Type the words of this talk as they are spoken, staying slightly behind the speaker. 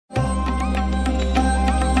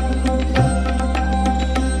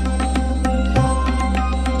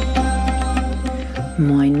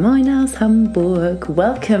Moin Moin aus Hamburg,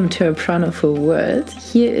 welcome to a Pranafull World.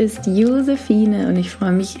 Hier ist Josephine und ich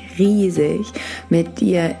freue mich riesig, mit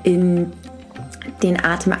dir in den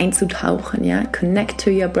Atem einzutauchen, ja? Connect to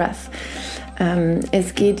your breath.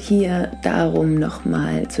 Es geht hier darum,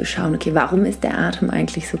 nochmal zu schauen, okay, warum ist der Atem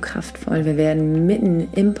eigentlich so kraftvoll? Wir werden mitten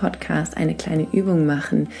im Podcast eine kleine Übung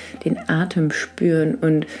machen, den Atem spüren,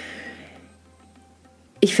 und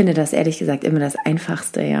ich finde das ehrlich gesagt immer das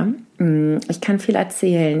Einfachste, ja. Ich kann viel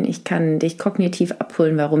erzählen, ich kann dich kognitiv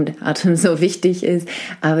abholen, warum der Atem so wichtig ist,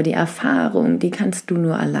 aber die Erfahrung, die kannst du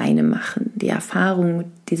nur alleine machen. Die Erfahrung,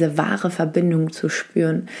 diese wahre Verbindung zu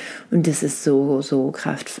spüren, und das ist so, so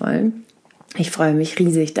kraftvoll. Ich freue mich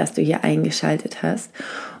riesig, dass du hier eingeschaltet hast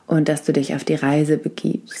und dass du dich auf die Reise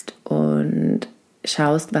begibst und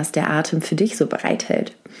schaust, was der Atem für dich so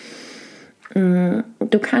bereithält.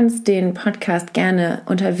 Du kannst den Podcast gerne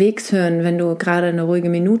unterwegs hören. Wenn du gerade eine ruhige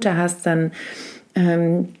Minute hast, dann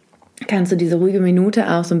kannst du diese ruhige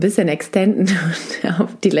Minute auch so ein bisschen extenden auf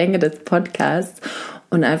die Länge des Podcasts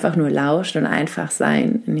und einfach nur lauschen und einfach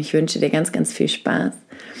sein. Und ich wünsche dir ganz, ganz viel Spaß.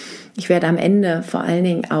 Ich werde am Ende vor allen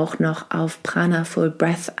Dingen auch noch auf Pranafull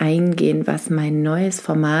Breath eingehen, was mein neues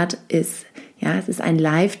Format ist. Ja, es ist ein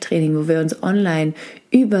Live-Training, wo wir uns online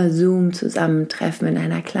über Zoom zusammentreffen in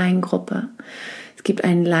einer kleinen Gruppe. Es gibt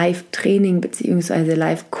ein Live-Training bzw.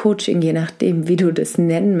 Live-Coaching, je nachdem, wie du das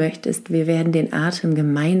nennen möchtest. Wir werden den Atem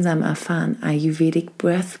gemeinsam erfahren, Ayurvedic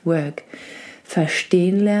Breathwork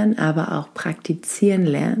verstehen lernen, aber auch praktizieren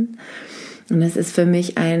lernen. Und es ist für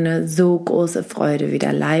mich eine so große Freude,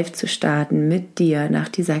 wieder live zu starten mit dir nach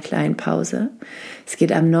dieser kleinen Pause. Es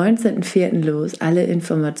geht am 19.04. los. Alle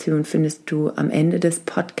Informationen findest du am Ende des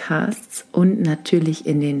Podcasts und natürlich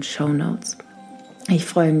in den Shownotes. Ich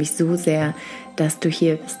freue mich so sehr, dass du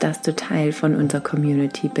hier bist, dass du Teil von unserer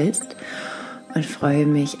Community bist, und freue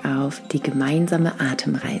mich auf die gemeinsame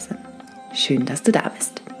Atemreise. Schön, dass du da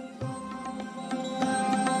bist.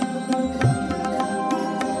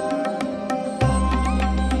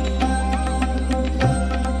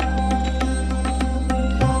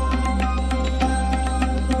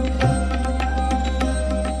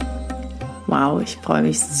 Wow, ich freue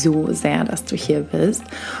mich so sehr, dass du hier bist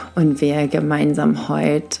und wir gemeinsam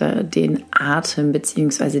heute den Atem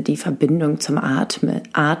bzw. die Verbindung zum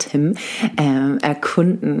Atem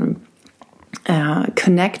erkunden.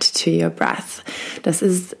 Connect to your breath. Das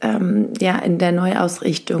ist in der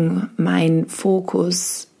Neuausrichtung mein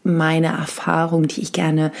Fokus, meine Erfahrung, die ich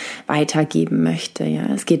gerne weitergeben möchte. Ja,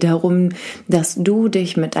 es geht darum, dass du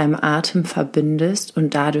dich mit deinem Atem verbindest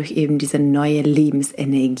und dadurch eben diese neue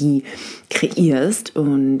Lebensenergie kreierst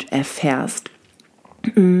und erfährst.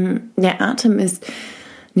 Der Atem ist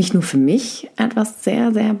nicht nur für mich etwas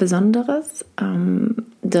sehr, sehr Besonderes,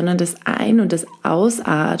 sondern das Ein- und das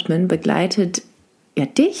Ausatmen begleitet ja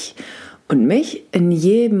dich und mich in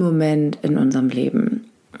jedem Moment in unserem Leben.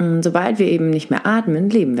 Und sobald wir eben nicht mehr atmen,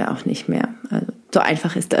 leben wir auch nicht mehr. Also, so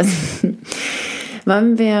einfach ist das.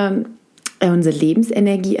 Wollen wir unsere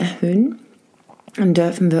Lebensenergie erhöhen, dann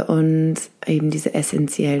dürfen wir uns eben diese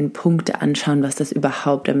essentiellen Punkte anschauen, was das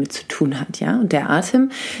überhaupt damit zu tun hat. Ja? Und der Atem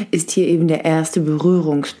ist hier eben der erste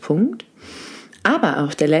Berührungspunkt, aber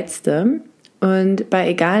auch der letzte. Und bei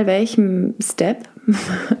egal welchem Step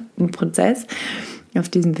im Prozess, auf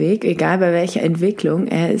diesem Weg, egal bei welcher Entwicklung,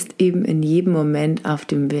 er ist eben in jedem Moment auf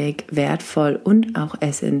dem Weg wertvoll und auch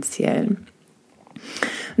essentiell.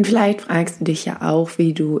 Und vielleicht fragst du dich ja auch,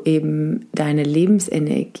 wie du eben deine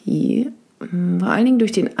Lebensenergie vor allen Dingen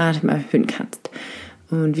durch den Atem erhöhen kannst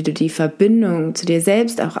und wie du die Verbindung zu dir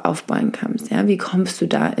selbst auch aufbauen kannst. Ja? Wie kommst du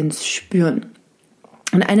da ins Spüren?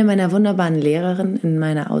 Und eine meiner wunderbaren Lehrerinnen in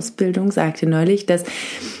meiner Ausbildung sagte neulich, dass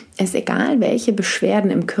es egal, welche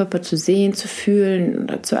Beschwerden im Körper zu sehen, zu fühlen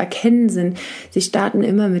oder zu erkennen sind, sie starten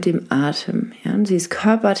immer mit dem Atem. Ja? Und sie ist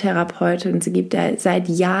Körpertherapeutin und sie gibt seit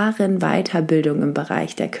Jahren Weiterbildung im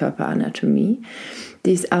Bereich der Körperanatomie.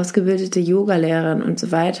 Sie ist ausgebildete Yogalehrerin und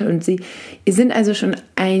so weiter. Und ihr sind also schon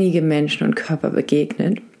einige Menschen und Körper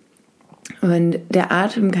begegnet. Und der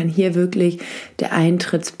Atem kann hier wirklich der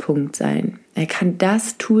Eintrittspunkt sein. Er kann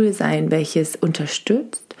das Tool sein, welches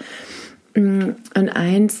unterstützt, und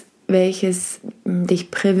eins, welches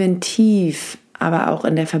dich präventiv, aber auch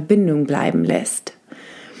in der Verbindung bleiben lässt.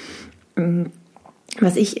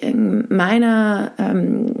 Was ich in meiner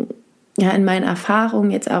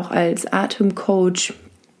Erfahrung jetzt auch als Atemcoach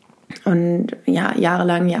und ja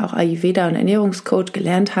jahrelang ja auch Ayurveda und Ernährungscoach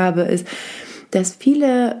gelernt habe, ist, dass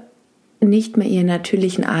viele nicht mehr ihren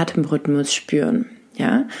natürlichen Atemrhythmus spüren.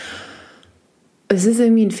 Ja, es ist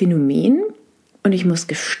irgendwie ein Phänomen, und ich muss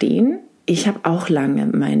gestehen, ich habe auch lange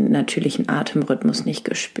meinen natürlichen Atemrhythmus nicht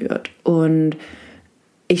gespürt. Und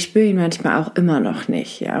ich spüre ihn manchmal auch immer noch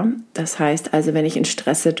nicht, ja. Das heißt also, wenn ich in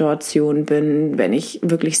Stresssituationen bin, wenn ich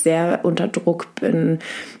wirklich sehr unter Druck bin,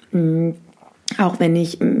 auch wenn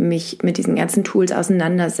ich mich mit diesen ganzen Tools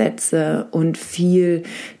auseinandersetze und viel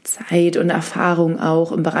Zeit und Erfahrung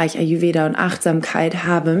auch im Bereich Ayurveda und Achtsamkeit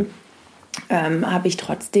habe, habe ich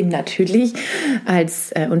trotzdem natürlich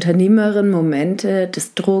als Unternehmerin Momente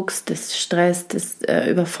des Drucks, des Stress, des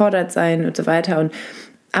Überfordertsein und so weiter. Und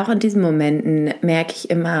auch in diesen Momenten merke ich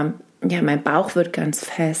immer, ja, mein Bauch wird ganz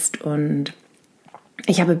fest und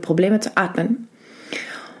ich habe Probleme zu atmen.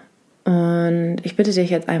 Und ich bitte dich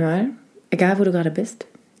jetzt einmal, egal wo du gerade bist,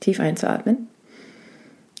 tief einzuatmen.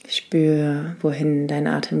 Spür, wohin dein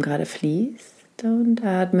Atem gerade fließt und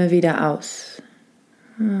atme wieder aus.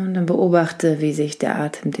 Und dann beobachte, wie sich der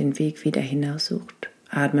Atem den Weg wieder hinaussucht.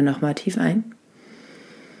 Atme nochmal tief ein.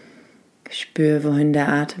 Spür, wohin der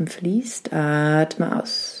Atem fließt. Atme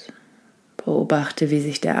aus. Beobachte, wie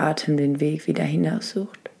sich der Atem den Weg wieder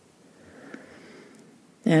hinaussucht.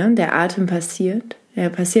 Ja, der Atem passiert. Er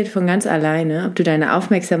passiert von ganz alleine, ob du deine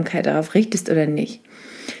Aufmerksamkeit darauf richtest oder nicht.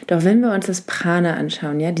 Doch wenn wir uns das Prana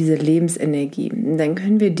anschauen, ja, diese Lebensenergie, dann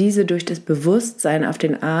können wir diese durch das Bewusstsein auf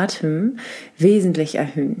den Atem wesentlich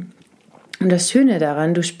erhöhen. Und das Schöne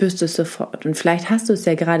daran, du spürst es sofort. Und vielleicht hast du es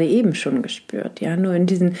ja gerade eben schon gespürt, ja, nur in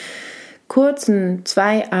diesen kurzen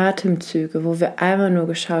 2 Atemzüge, wo wir einmal nur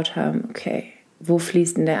geschaut haben, okay, wo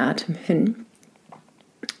fließt denn der Atem hin?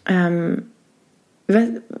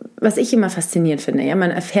 Was ich immer faszinierend finde, ja,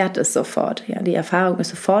 man erfährt es sofort, ja, die Erfahrung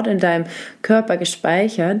ist sofort in deinem Körper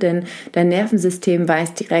gespeichert, denn dein Nervensystem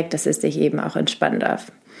weiß direkt, dass es sich eben auch entspannen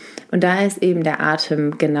darf. Und da ist eben der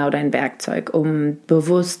Atem genau dein Werkzeug, um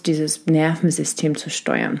bewusst dieses Nervensystem zu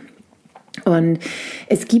steuern. Und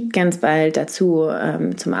es gibt ganz bald dazu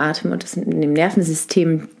zum Atem und dem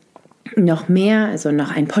Nervensystem noch mehr, also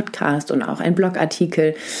noch ein Podcast und auch ein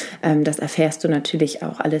Blogartikel. Das erfährst du natürlich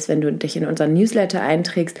auch alles, wenn du dich in unseren Newsletter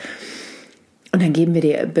einträgst. Und dann geben wir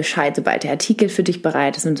dir Bescheid, sobald der Artikel für dich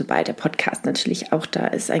bereit ist und sobald der Podcast natürlich auch da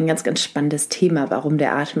ist. Ein ganz, ganz spannendes Thema, warum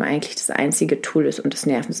der Atem eigentlich das einzige Tool ist, um das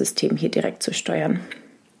Nervensystem hier direkt zu steuern.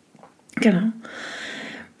 Genau.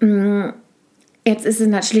 Jetzt ist es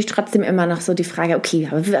natürlich trotzdem immer noch so die Frage, okay,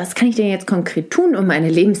 aber was kann ich denn jetzt konkret tun, um meine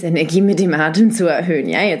Lebensenergie mit dem Atem zu erhöhen?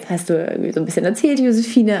 Ja, jetzt hast du so ein bisschen erzählt,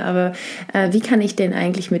 Josephine, aber wie kann ich denn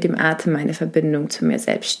eigentlich mit dem Atem meine Verbindung zu mir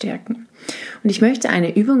selbst stärken? Und ich möchte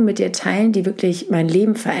eine Übung mit dir teilen, die wirklich mein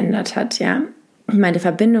Leben verändert hat, ja, meine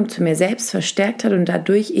Verbindung zu mir selbst verstärkt hat und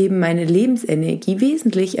dadurch eben meine Lebensenergie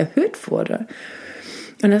wesentlich erhöht wurde.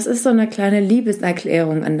 Und das ist so eine kleine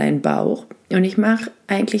Liebeserklärung an deinen Bauch. Und ich mache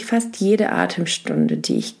eigentlich fast jede Atemstunde,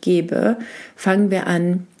 die ich gebe, fangen wir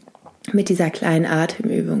an mit dieser kleinen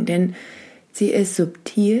Atemübung. Denn sie ist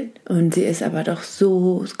subtil und sie ist aber doch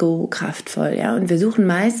so kraftvoll. Ja? Und wir suchen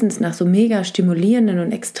meistens nach so mega stimulierenden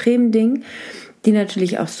und extremen Dingen, die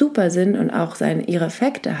natürlich auch super sind und auch ihre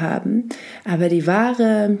Effekte haben. Aber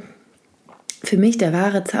für mich der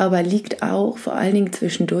wahre Zauber liegt auch vor allen Dingen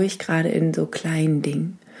zwischendurch gerade in so kleinen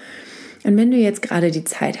Dingen. Und wenn du jetzt gerade die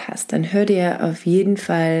Zeit hast, dann hör dir auf jeden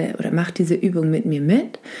Fall oder mach diese Übung mit mir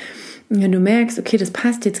mit. Und wenn du merkst, okay, das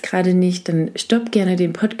passt jetzt gerade nicht, dann stopp gerne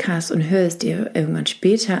den Podcast und hör es dir irgendwann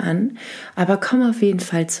später an. Aber komm auf jeden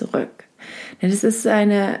Fall zurück. Denn es ist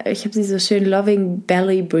ich habe sie so schön Loving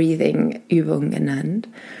Belly Breathing Übung genannt,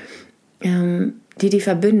 die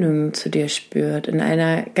Verbindung zu dir spürt in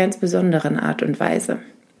einer ganz besonderen Art und Weise.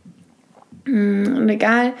 Und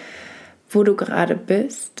egal, wo du gerade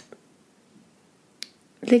bist,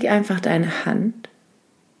 leg einfach deine Hand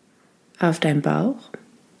auf deinen Bauch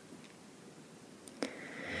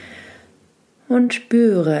und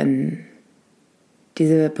spüren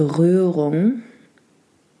diese Berührung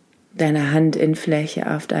deiner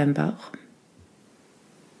Handinnenfläche auf deinem Bauch.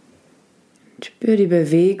 Spür die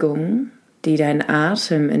Bewegung, die dein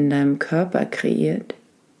Atem in deinem Körper kreiert.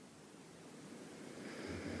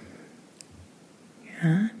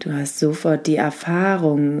 Ja, du hast sofort die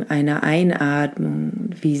Erfahrung einer Einatmung,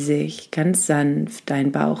 wie sich ganz sanft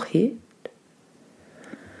dein Bauch hebt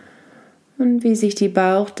und wie sich die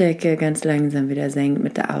Bauchdecke ganz langsam wieder senkt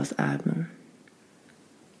mit der Ausatmung.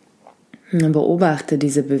 Und beobachte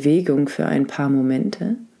diese Bewegung für ein paar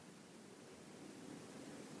Momente.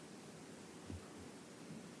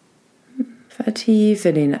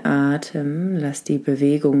 Vertiefe den Atem, lass die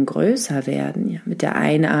Bewegung größer werden. Ja, mit der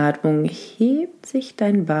Einatmung hebt sich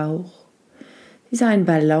dein Bauch, wie so ein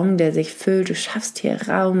Ballon, der sich füllt. Du schaffst hier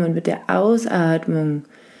Raum und mit der Ausatmung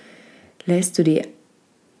lässt du diese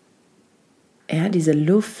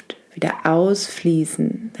Luft wieder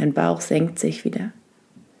ausfließen. Dein Bauch senkt sich wieder.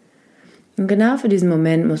 Und genau für diesen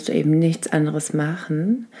Moment musst du eben nichts anderes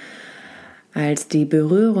machen, als die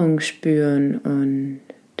Berührung spüren und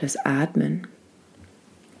das Atmen.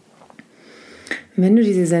 Und wenn du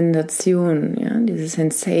diese Sensation, diese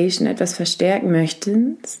Sensation etwas verstärken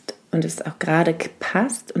möchtest und es auch gerade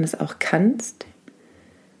passt und es auch kannst,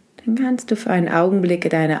 dann kannst du für einen Augenblick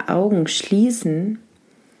deine Augen schließen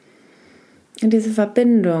und diese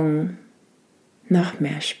Verbindung noch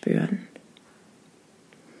mehr spüren.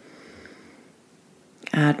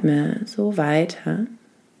 Atme so weiter.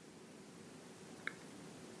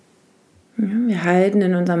 Ja, wir halten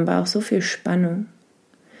in unserem Bauch so viel Spannung.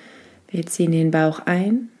 Wir ziehen den Bauch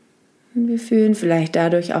ein und wir fühlen vielleicht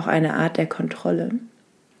dadurch auch eine Art der Kontrolle.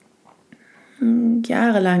 Und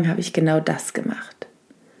jahrelang habe ich genau das gemacht.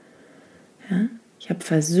 Ja, ich habe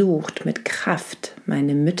versucht, mit Kraft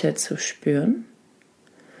meine Mitte zu spüren,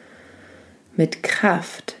 mit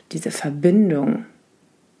Kraft diese Verbindung,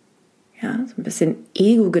 so ein bisschen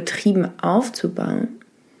ego-getrieben aufzubauen.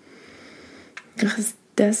 Doch ist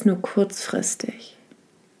das nur kurzfristig.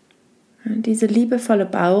 Diese liebevolle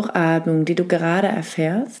Bauchatmung, die du gerade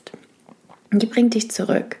erfährst, die bringt dich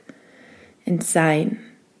zurück ins Sein,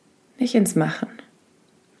 nicht ins Machen.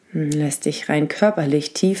 Lässt dich rein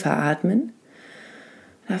körperlich tiefer atmen.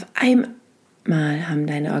 Und auf einmal haben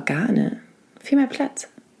deine Organe viel mehr Platz.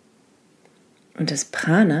 Und das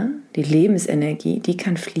Prana, die Lebensenergie, die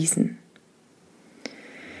kann fließen.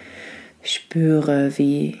 Spüre,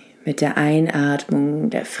 wie mit der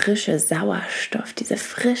Einatmung der frische Sauerstoff, diese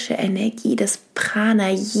frische Energie des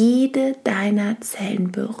Prana jede deiner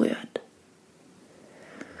Zellen berührt.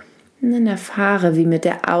 Und dann erfahre, wie mit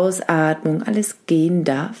der Ausatmung alles gehen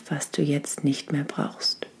darf, was du jetzt nicht mehr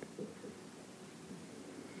brauchst.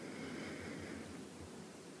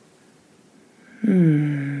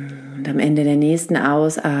 Und am Ende der nächsten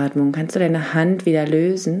Ausatmung kannst du deine Hand wieder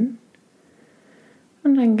lösen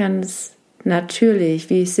und dann ganz natürlich,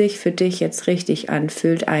 wie es sich für dich jetzt richtig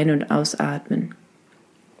anfühlt, ein- und ausatmen.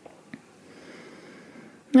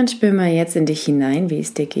 Dann spür mal jetzt in dich hinein, wie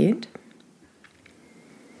es dir geht.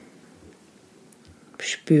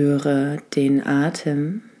 Spüre den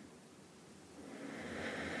Atem.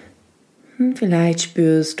 Und vielleicht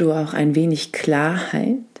spürst du auch ein wenig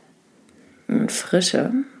Klarheit und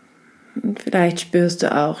Frische. Und vielleicht spürst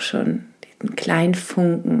du auch schon diesen kleinen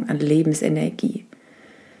Funken an Lebensenergie,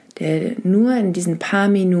 der nur in diesen paar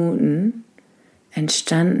Minuten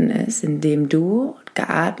entstanden ist, indem du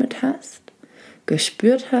geatmet hast,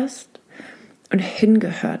 gespürt hast und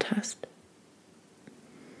hingehört hast.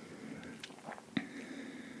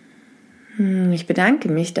 Ich bedanke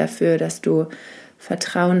mich dafür, dass du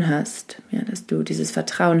Vertrauen hast, dass du dieses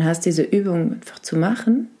Vertrauen hast, diese Übung einfach zu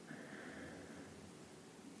machen,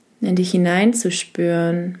 in dich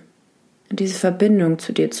hineinzuspüren und diese Verbindung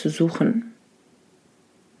zu dir zu suchen.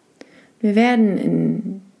 Wir werden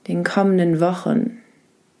in den kommenden Wochen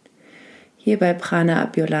hier bei Prana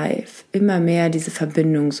Up Your Life immer mehr diese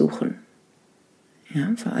Verbindung suchen.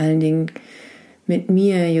 Vor allen Dingen mit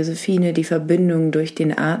mir, Josephine, die Verbindung durch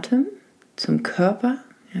den Atem zum Körper,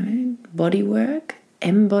 Bodywork,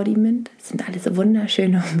 Embodiment, das sind alles so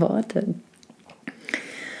wunderschöne Worte.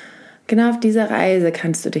 Genau auf dieser Reise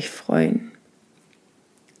kannst du dich freuen.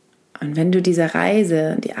 Und wenn du diese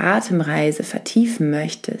Reise, die Atemreise vertiefen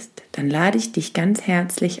möchtest, dann lade ich dich ganz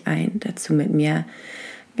herzlich ein, dazu mit mir ein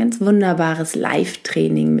ganz wunderbares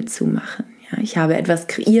Live-Training mitzumachen. Ich habe etwas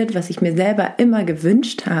kreiert, was ich mir selber immer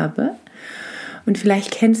gewünscht habe. Und vielleicht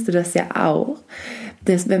kennst du das ja auch,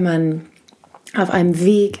 dass wenn man auf einem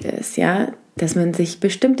Weg ist, dass man sich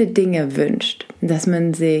bestimmte Dinge wünscht, dass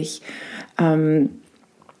man sich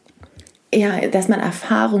dass man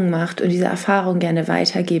Erfahrungen macht und diese Erfahrung gerne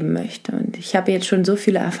weitergeben möchte. Und ich habe jetzt schon so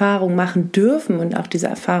viele Erfahrungen machen dürfen und auch diese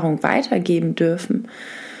Erfahrung weitergeben dürfen.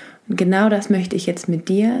 Und genau das möchte ich jetzt mit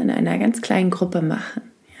dir in einer ganz kleinen Gruppe machen.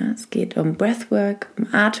 Es geht um Breathwork, um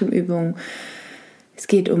Atemübungen, es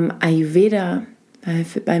geht um Ayurveda, weil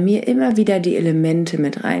bei mir immer wieder die Elemente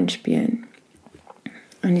mit reinspielen.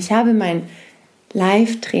 Und ich habe mein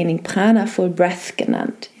Live-Training Prana Full Breath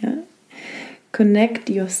genannt. Connect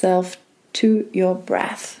yourself to your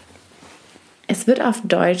breath. Es wird auf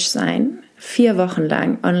Deutsch sein, 4 Wochen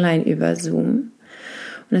lang online über Zoom.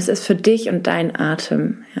 Und es ist für dich und deinen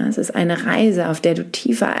Atem. Es ist eine Reise, auf der du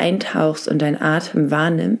tiefer eintauchst und deinen Atem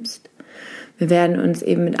wahrnimmst. Wir werden uns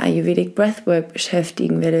eben mit Ayurvedic Breathwork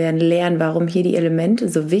beschäftigen. Wir werden lernen, warum hier die Elemente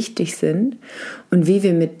so wichtig sind und wie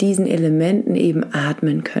wir mit diesen Elementen eben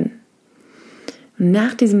atmen können. Und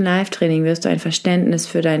nach diesem Live-Training wirst du ein Verständnis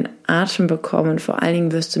für deinen Atem bekommen und vor allen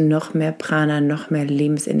Dingen wirst du noch mehr Prana, noch mehr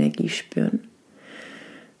Lebensenergie spüren.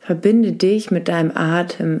 Verbinde dich mit deinem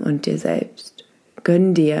Atem und dir selbst.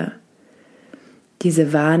 Gönn dir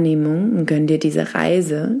diese Wahrnehmung und gönn dir diese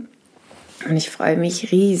Reise. Und ich freue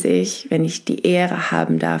mich riesig, wenn ich die Ehre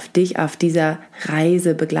haben darf, dich auf dieser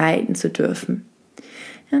Reise begleiten zu dürfen.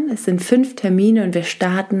 Ja, es sind 5 Termine und wir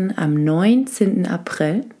starten am 19.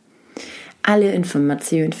 April. Alle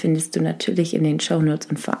Informationen findest du natürlich in den Shownotes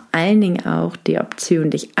und vor allen Dingen auch die Option,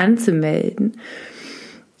 dich anzumelden.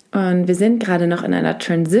 Und wir sind gerade noch in einer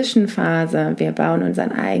Transition-Phase. Wir bauen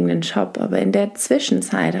unseren eigenen Shop, aber in der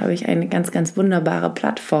Zwischenzeit habe ich eine ganz, ganz wunderbare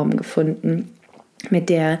Plattform gefunden, mit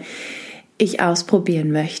der ich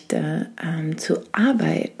ausprobieren möchte, zu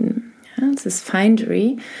arbeiten. Ja, das ist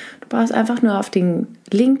Findery. Du brauchst einfach nur auf den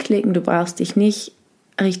Link klicken, du brauchst dich nicht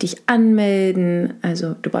richtig anmelden,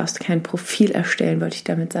 also du brauchst kein Profil erstellen, wollte ich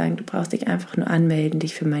damit sagen. Du brauchst dich einfach nur anmelden,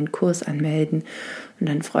 dich für meinen Kurs anmelden. Und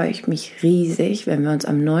dann freue ich mich riesig, wenn wir uns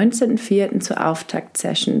am 19.04. zur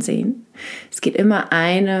Auftaktsession sehen. Es geht immer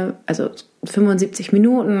 75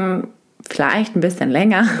 Minuten, vielleicht ein bisschen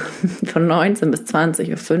länger, von 19 bis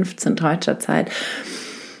 20:15 Uhr deutscher Zeit.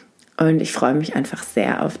 Und ich freue mich einfach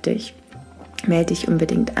sehr auf dich. Melde dich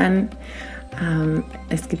unbedingt an.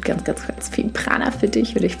 Es gibt ganz, ganz, ganz viel Prana für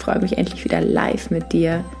dich und ich freue mich endlich wieder live mit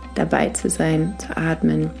dir dabei zu sein, zu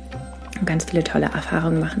atmen und ganz viele tolle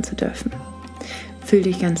Erfahrungen machen zu dürfen. Fühl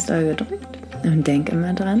dich ganz doll gedrückt und denk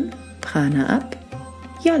immer dran, Prana up,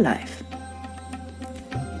 your life.